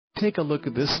Take a look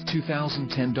at this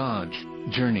 2010 Dodge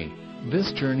Journey.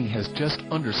 This Journey has just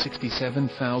under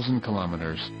 67,000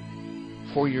 kilometers.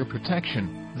 For your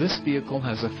protection, this vehicle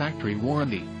has a factory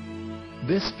warranty.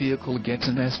 This vehicle gets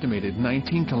an estimated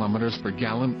 19 kilometers per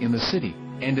gallon in the city,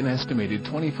 and an estimated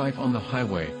 25 on the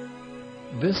highway.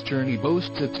 This Journey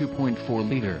boasts a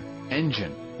 2.4-liter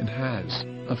engine, and has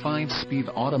a 5-speed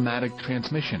automatic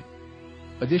transmission.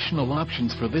 Additional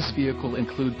options for this vehicle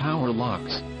include power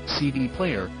locks, CD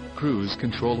player, cruise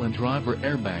control and driver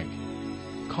airbag.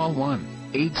 Call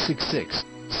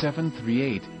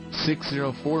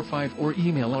 1-866-738-6045 or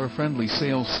email our friendly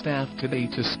sales staff today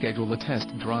to schedule a test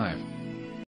drive.